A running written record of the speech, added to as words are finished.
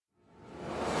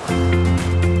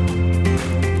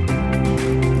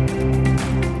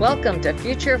Welcome to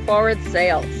Future Forward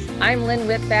Sales. I'm Lynn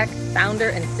Whitbeck, founder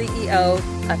and CEO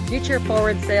of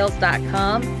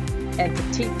FutureForwardSales.com and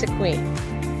Petite to Queen.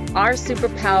 Our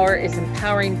superpower is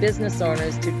empowering business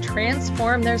owners to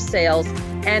transform their sales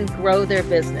and grow their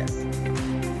business.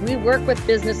 We work with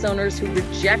business owners who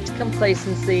reject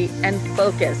complacency and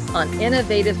focus on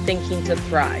innovative thinking to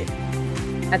thrive.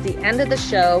 At the end of the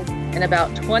show, in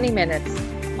about 20 minutes,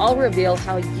 I'll reveal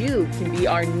how you can be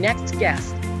our next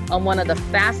guest on one of the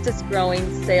fastest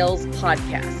growing sales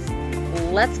podcasts.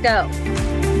 Let's go.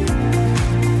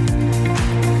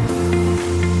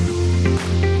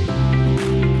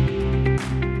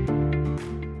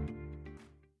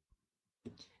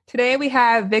 Today we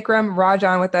have Vikram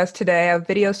Rajan with us today of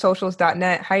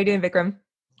videosocials.net. How are you doing, Vikram?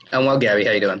 I'm well, Gabby.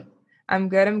 How you doing? I'm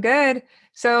good.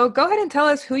 So go ahead and tell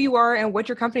us who you are and what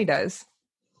your company does.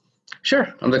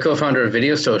 Sure. I'm the co-founder of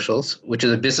Video Socials, which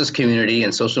is a business community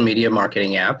and social media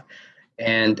marketing app.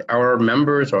 And our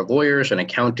members are lawyers and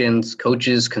accountants,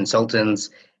 coaches, consultants,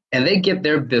 and they get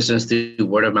their business through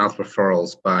word-of-mouth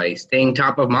referrals by staying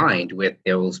top of mind with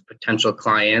those potential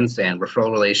clients and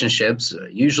referral relationships,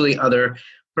 usually other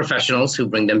professionals who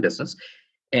bring them business.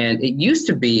 And it used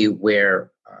to be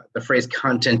where the phrase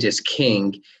content is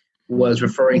king was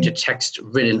referring to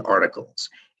text-written articles.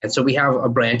 And so we have a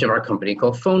branch of our company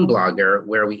called Phone Blogger,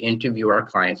 where we interview our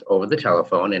clients over the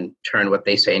telephone and turn what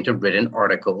they say into written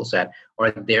articles that are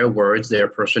their words, their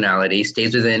personality,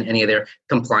 stays within any of their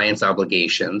compliance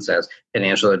obligations as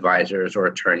financial advisors or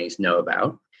attorneys know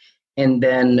about. And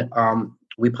then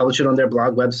we publish it on their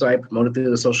blog website, promote it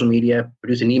through the social media,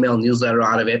 produce an email newsletter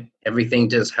out of it, everything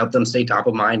to help them stay top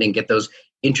of mind and get those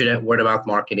internet word-of-mouth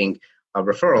marketing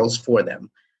referrals for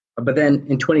them. But then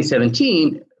in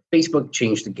 2017, Facebook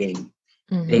changed the game.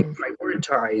 Mm-hmm. They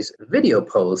prioritize video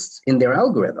posts in their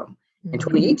algorithm. Mm-hmm. In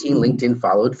 2018, LinkedIn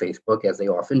followed Facebook, as they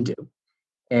often do.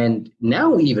 And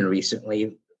now, even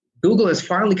recently, Google has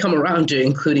finally come around to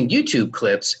including YouTube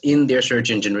clips in their search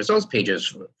engine results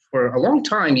pages. For a long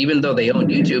time, even though they owned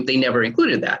YouTube, they never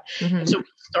included that. Mm-hmm. And so we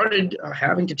started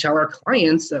having to tell our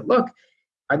clients that, look,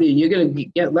 either you're going to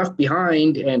get left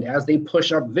behind, and as they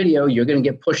push up video, you're going to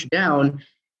get pushed down.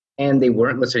 And they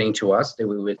weren't listening to us. We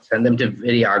would send them to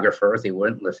videographers. They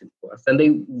wouldn't listen to us. And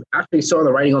they actually saw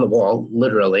the writing on the wall,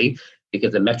 literally,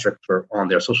 because the metrics were on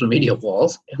their social media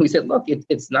walls. And we said, look,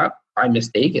 it's not by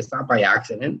mistake. It's not by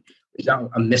accident. It's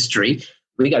not a mystery.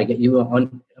 We got to get you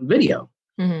on video.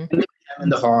 Mm-hmm. And in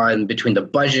the hall, and between the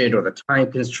budget or the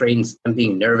time constraints and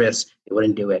being nervous, they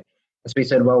wouldn't do it. And so we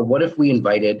said, well, what if we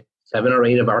invited 7 or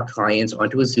 8 of our clients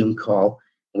onto a Zoom call?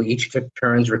 We each took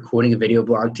turns recording a video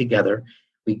blog together.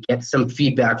 We get some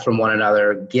feedback from one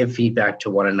another, give feedback to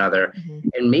one another, mm-hmm.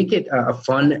 and make it a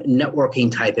fun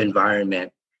networking type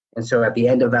environment. And so at the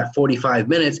end of that 45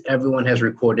 minutes, everyone has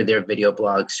recorded their video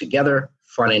blogs together,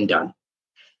 fun and done.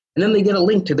 And then they get a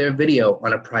link to their video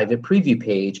on a private preview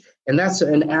page. And that's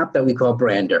an app that we call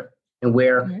Brander, and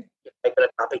where mm-hmm. you type in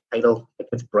a topic title, it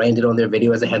gets branded on their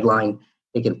video as a headline.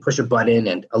 They can push a button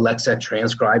and Alexa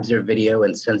transcribes their video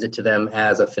and sends it to them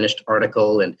as a finished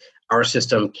article. And our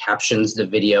system captions the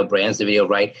video, brands the video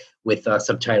right with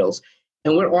subtitles.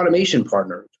 And we're automation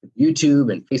partners with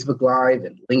YouTube and Facebook Live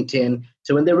and LinkedIn.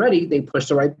 So when they're ready, they push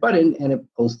the right button and it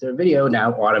posts their video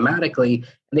now automatically.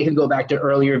 And they can go back to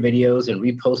earlier videos and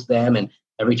repost them. And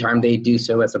every time they do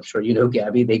so, as I'm sure you know,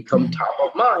 Gabby, they come mm-hmm. top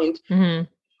of mind mm-hmm.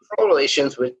 for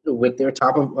relations with their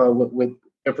top of with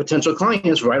their potential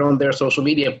clients right on their social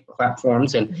media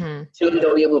platforms. And mm-hmm. soon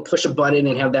they'll be able to push a button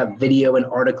and have that video and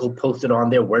article posted on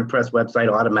their WordPress website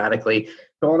automatically.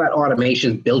 So all that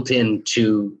automation is built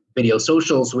into Video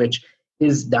Socials, which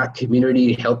is that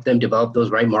community to help them develop those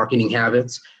right marketing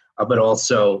habits, but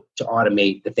also to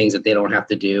automate the things that they don't have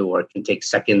to do or can take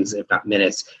seconds, if not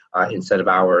minutes, instead of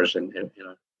hours and a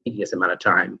tedious amount of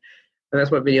time. And that's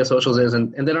what Video Socials is.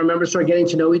 And then our members start getting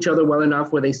to know each other well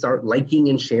enough where they start liking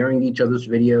and sharing each other's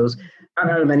videos, not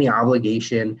out of any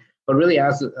obligation, but really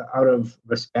out of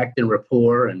respect and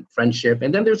rapport and friendship.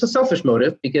 And then there's a selfish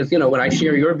motive because, when I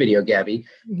share your video, Gabby,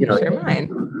 share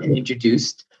mine.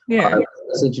 Introduced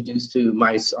to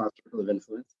my circle of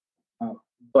influence.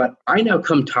 But I now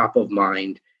come top of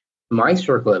mind to my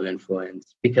circle of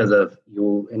influence because of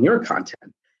you and your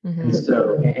content. Mm-hmm. And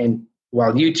so, and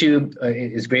while YouTube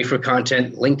is great for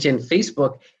content, LinkedIn,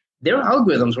 Facebook, their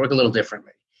algorithms work a little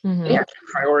differently. Mm-hmm. They actually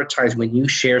prioritize when you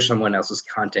share someone else's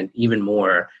content even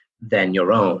more than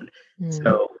your own. Mm-hmm.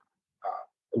 So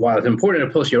while it's important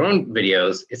to post your own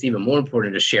videos, it's even more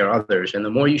important to share others. And the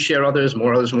more you share others,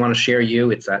 more others want to share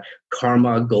you. It's that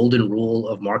karma golden rule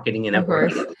of marketing and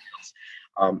networking.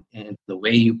 And the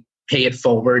way you pay it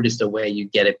forward is the way you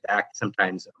get it back,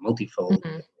 sometimes multifold.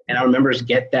 Mm-hmm. And our members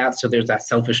get that. So there's that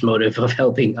selfish motive of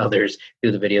helping others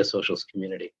through the Video Socials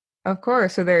community. Of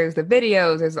course. So there's the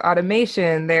videos, there's the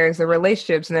automation, there's the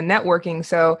relationships and the networking.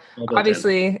 So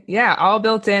obviously, all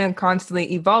built in and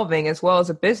constantly evolving as well as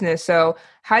a business. So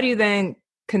how do you then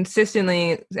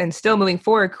consistently and still moving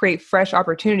forward create fresh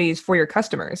opportunities for your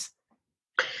customers?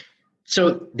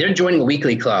 So they're joining a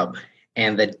weekly club,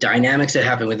 and the dynamics that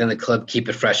happen within the club keep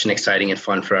it fresh and exciting and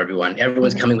fun for everyone.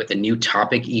 Everyone's coming with a new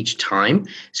topic each time.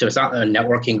 So it's not a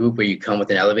networking group where you come with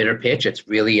an elevator pitch. It's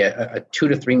really a 2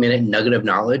 to 3 minute nugget of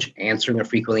knowledge, answering a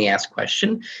frequently asked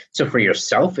question. So for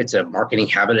yourself, it's a marketing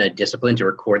habit and a discipline to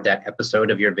record that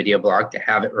episode of your video blog, to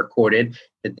have it recorded,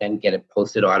 to then get it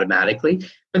posted automatically.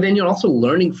 But then you're also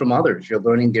learning from others. You're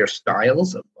learning their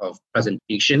styles of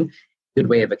presentation. Good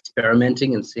way of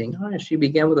experimenting and seeing, she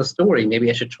began with a story. Maybe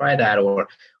I should try that. Or,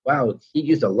 wow, he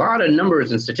used a lot of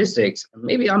numbers and statistics.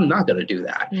 Maybe I'm not going to do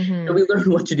that. Mm-hmm. And we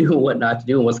learn what to do and what not to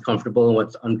do, and what's comfortable and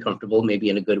what's uncomfortable, maybe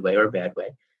in a good way or a bad way.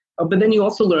 But then you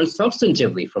also learn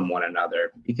substantively from one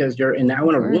another, because you're now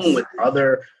in a room with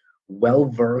other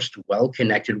well-versed,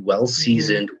 well-connected,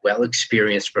 well-seasoned,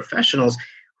 well-experienced professionals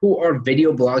who are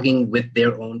video blogging with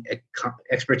their own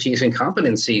expertise and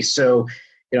competency. So,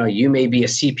 you may be a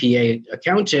CPA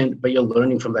accountant, but you're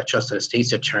learning from that trusted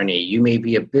estates attorney. You may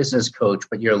be a business coach,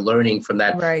 but you're learning from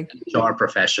that HR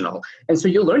professional. And so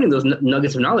you're learning those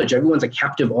nuggets of knowledge. Everyone's a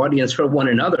captive audience for one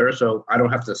another. So I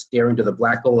don't have to stare into the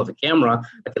black hole of a camera.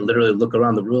 I can literally look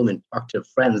around the room and talk to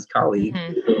friends, colleagues,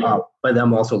 but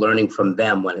I'm also learning from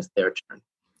them when it's their turn.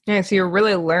 Yeah, so you're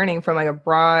really learning from like a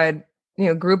broad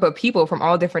group of people from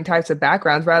all different types of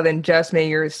backgrounds, rather than just maybe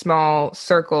your small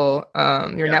circle,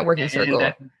 your networking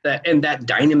circle. And that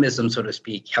dynamism, so to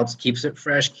speak, keeps it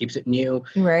fresh, keeps it new.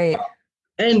 Right.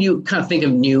 And you kind of think of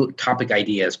new topic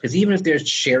ideas, because even if they're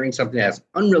sharing something that's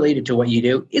unrelated to what you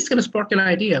do, it's going to spark an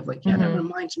idea of like, that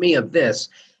reminds me of this.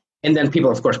 And then people,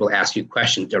 of course, will ask you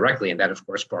questions directly, and that, of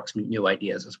course, sparks new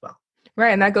ideas as well.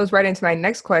 Right. And that goes right into my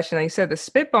next question. Like you said, the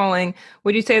spitballing,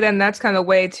 would you say then that's kind of a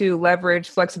way to leverage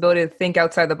flexibility to think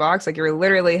outside the box? Like you're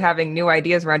literally having new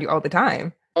ideas around you all the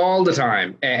time. All the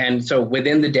time. And so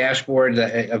within the dashboard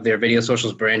of their Video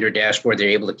Socials brand or dashboard, they're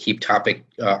able to keep topic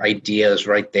ideas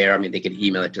right there. I mean, they could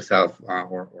email it to self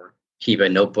or keep a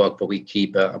notebook, but we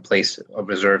keep a place of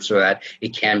reserve so that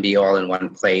it can be all in one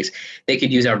place. They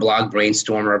could use our blog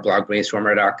brainstormer,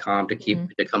 blogbrainstormer.com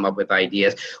to come up with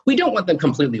ideas. We don't want them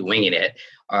completely winging it.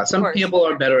 Some people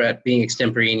are better at being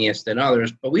extemporaneous than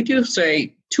others, but we do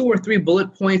say 2 or 3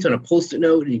 bullet points on a Post-it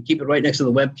note, and you keep it right next to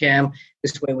the webcam.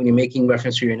 This way, when you're making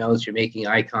reference to your notes, you're making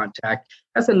eye contact.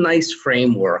 That's a nice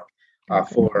framework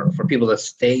for people to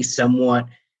stay somewhat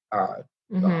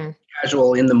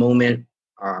casual in the moment.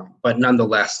 But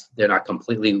nonetheless, they're not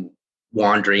completely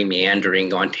wandering,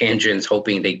 meandering on tangents,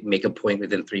 hoping they make a point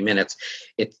within 3 minutes.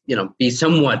 It's, be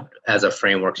somewhat as a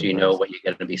framework so you know what you're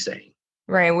going to be saying.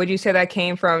 Right. And would you say that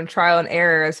came from trial and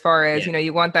error as far as,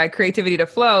 you want that creativity to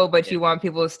flow, but you want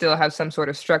people to still have some sort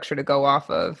of structure to go off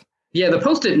of? Yeah, the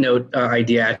Post-it note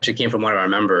idea actually came from one of our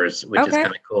members, which is kind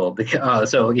of cool.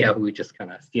 We just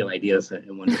kind of steal ideas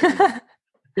and wonder.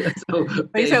 So,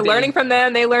 like you said, learning from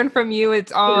them, they learn from you.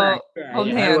 It's all hands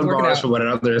everyone working borrows out. from one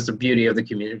another. It's the beauty of the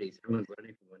community. Everyone's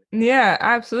learning from one another. Yeah,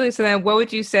 absolutely. So then what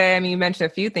would you say? I mean, you mentioned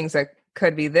a few things that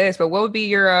could be this, but what would be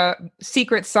your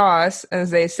secret sauce,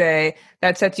 as they say,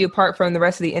 that sets you apart from the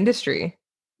rest of the industry?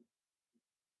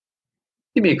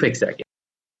 Give me a quick second.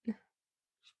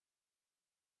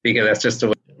 Because that's just the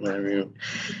way.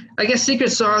 I guess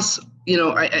secret sauce,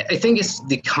 I think it's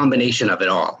the combination of it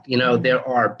all. There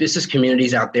are business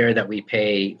communities out there that we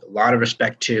pay a lot of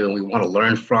respect to and we want to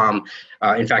learn from.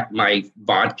 In fact, my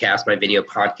video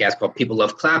podcast called People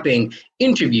Love Clapping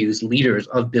interviews leaders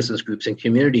of business groups and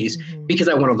communities because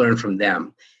I want to learn from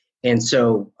them. And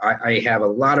so I have a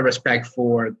lot of respect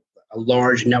for a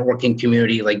large networking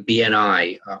community like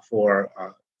BNI, for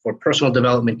personal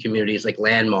development communities like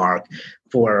Landmark,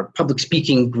 for public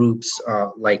speaking groups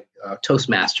like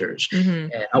Toastmasters.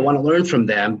 And I want to learn from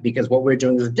them because what we're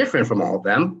doing is different from all of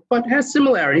them, but has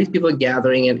similarities. People are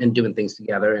gathering and doing things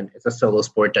together, and it's a solo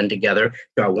sport done together.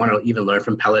 So I want to even learn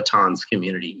from Peloton's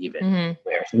community even,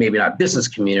 where it's maybe not business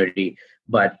community,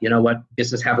 but you know what?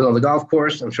 Business happens on the golf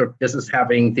course. I'm sure business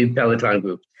having the Peloton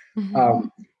group.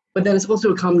 But then it's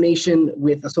also a combination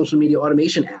with a social media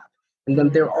automation app. And then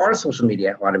there are social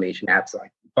media automation apps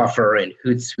like Buffer and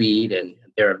Hootsuite, and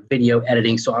there are video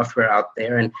editing software out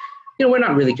there. And, we're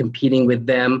not really competing with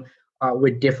them.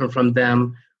 We're different from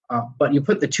them. But you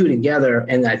put the two together,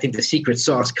 and I think the secret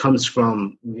sauce comes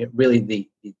from really the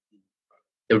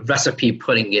recipe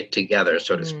putting it together,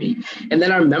 so to speak. And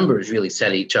then our members really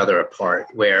set each other apart,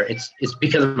 where it's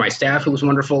because of my staff, who was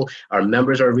wonderful. Our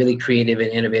members are really creative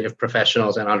and innovative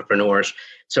professionals and entrepreneurs.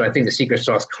 So I think the secret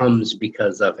sauce comes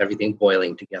because of everything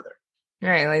boiling together.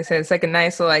 Right. Like I said, it's like a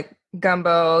nice like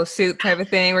gumbo soup type of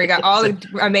thing where you got all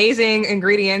the amazing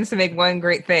ingredients to make one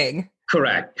great thing.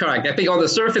 Correct. I think on the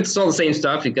surface, it's all the same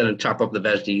stuff. You're going to chop up the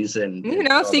veggies and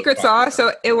secret sauce.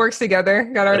 So it works together.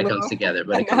 Got our little comes together,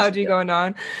 analogy going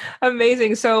on.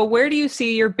 Amazing. So where do you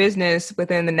see your business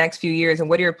within the next few years, and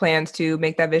what are your plans to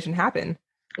make that vision happen?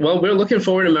 Well, we're looking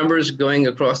forward to members going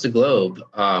across the globe.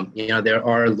 There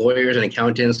are lawyers and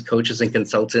accountants, coaches and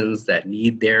consultants that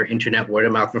need their internet word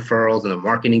of mouth referrals and the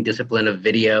marketing discipline of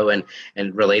video and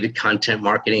related content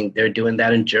marketing. They're doing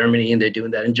that in Germany and they're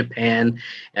doing that in Japan,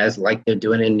 as like they're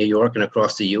doing in New York and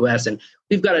across the U.S. And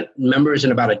we've got members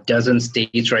in about a dozen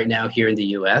states right now here in the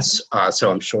U.S. So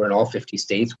I'm sure in all 50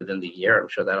 states within the year, I'm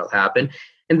sure that'll happen.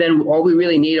 And then all we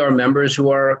really need are members who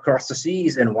are across the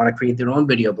seas and want to create their own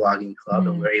video blogging club,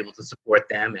 and we're able to support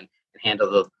them and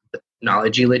handle the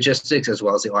technology logistics as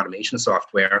well as the automation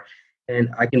software. And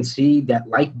I can see that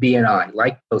like BNI,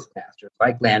 like Postmasters,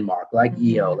 like Landmark, like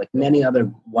EO, like many other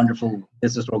wonderful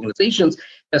business organizations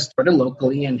that started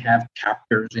locally and have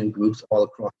chapters and groups all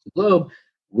across the globe,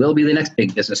 will be the next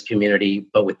big business community,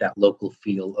 but with that local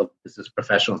feel of business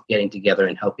professionals getting together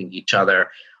and helping each other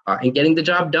and getting the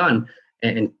job done.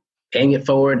 And paying it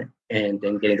forward and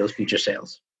then getting those future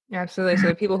sales. Absolutely. So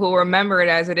the people who remember it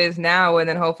as it is now, and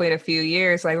then hopefully in a few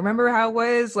years, like, remember how it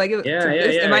was? Like,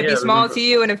 it might be small to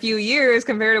you in a few years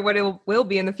compared to what it will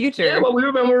be in the future. Yeah, well, we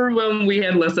remember when we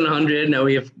had less than 100. Now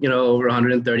we have, over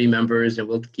 130 members, and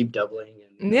we'll keep doubling.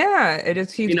 And, it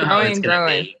just keeps growing and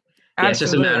growing. Yeah, it's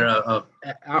just a matter of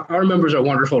our members are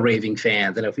wonderful raving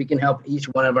fans. And if we can help each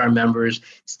one of our members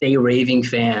stay raving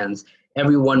fans,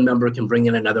 every one member can bring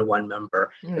in another one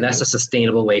member. And that's a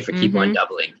sustainable way for keep on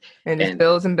doubling. And it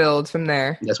builds and builds from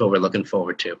there. That's what we're looking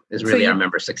forward to, is really our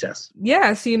member success.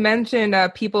 Yeah. So you mentioned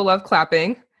People Love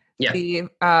Clapping, the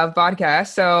vodcast.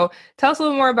 So tell us a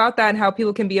little more about that and how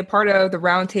people can be a part of the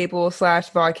roundtable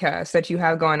 / vodcast that you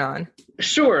have going on.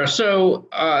 Sure. So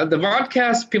the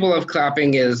vodcast, People Love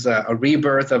Clapping, is a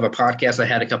rebirth of a podcast I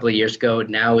had a couple of years ago.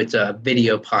 Now it's a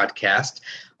video podcast,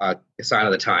 a sign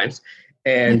of the times.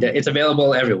 And it's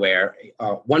available everywhere.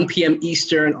 1 p.m.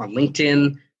 Eastern on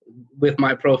LinkedIn with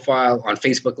my profile, on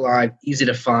Facebook Live, easy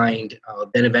to find.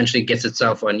 Then eventually gets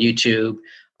itself on YouTube,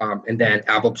 and then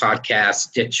Apple Podcasts,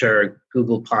 Stitcher,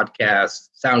 Google Podcasts,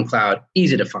 SoundCloud,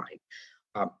 easy to find.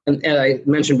 And I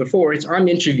mentioned before, I'm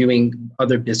interviewing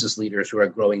other business leaders who are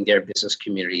growing their business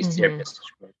communities, their business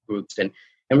groups, and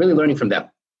really learning from them.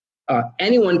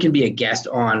 Anyone can be a guest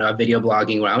on a video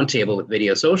blogging roundtable with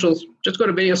Video Socials. Just go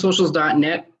to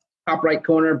videosocials.net, top right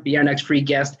corner, be our next free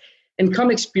guest, and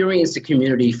come experience the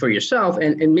community for yourself.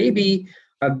 And maybe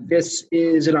this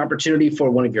is an opportunity for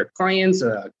one of your clients,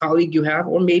 a colleague you have,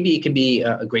 or maybe it could be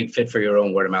a great fit for your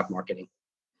own word-of-mouth marketing.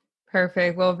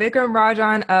 Perfect. Well, Vikram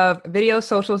Rajan of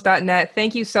videosocials.net,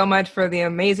 thank you so much for the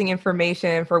amazing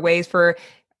information, for ways for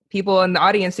people in the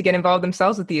audience to get involved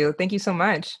themselves with you. Thank you so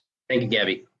much. Thank you,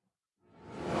 Gabby.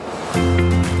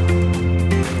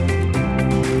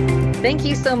 Thank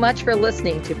you so much for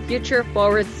listening to Future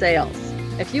Forward Sales.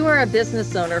 If you are a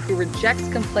business owner who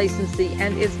rejects complacency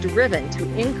and is driven to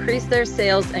increase their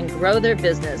sales and grow their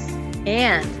business,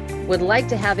 and would like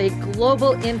to have a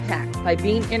global impact by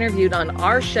being interviewed on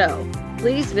our show,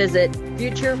 please visit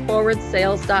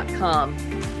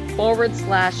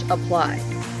futureforwardsales.com/apply.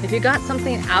 If you got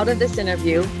something out of this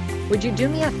interview, would you do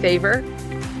me a favor?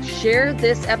 Share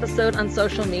this episode on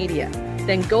social media.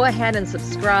 Then go ahead and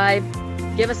subscribe.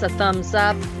 Give us a thumbs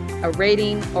up, a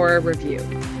rating, or a review.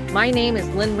 My name is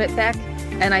Lynn Whitbeck,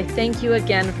 and I thank you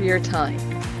again for your time.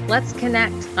 Let's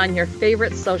connect on your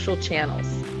favorite social channels.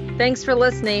 Thanks for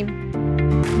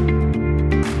listening.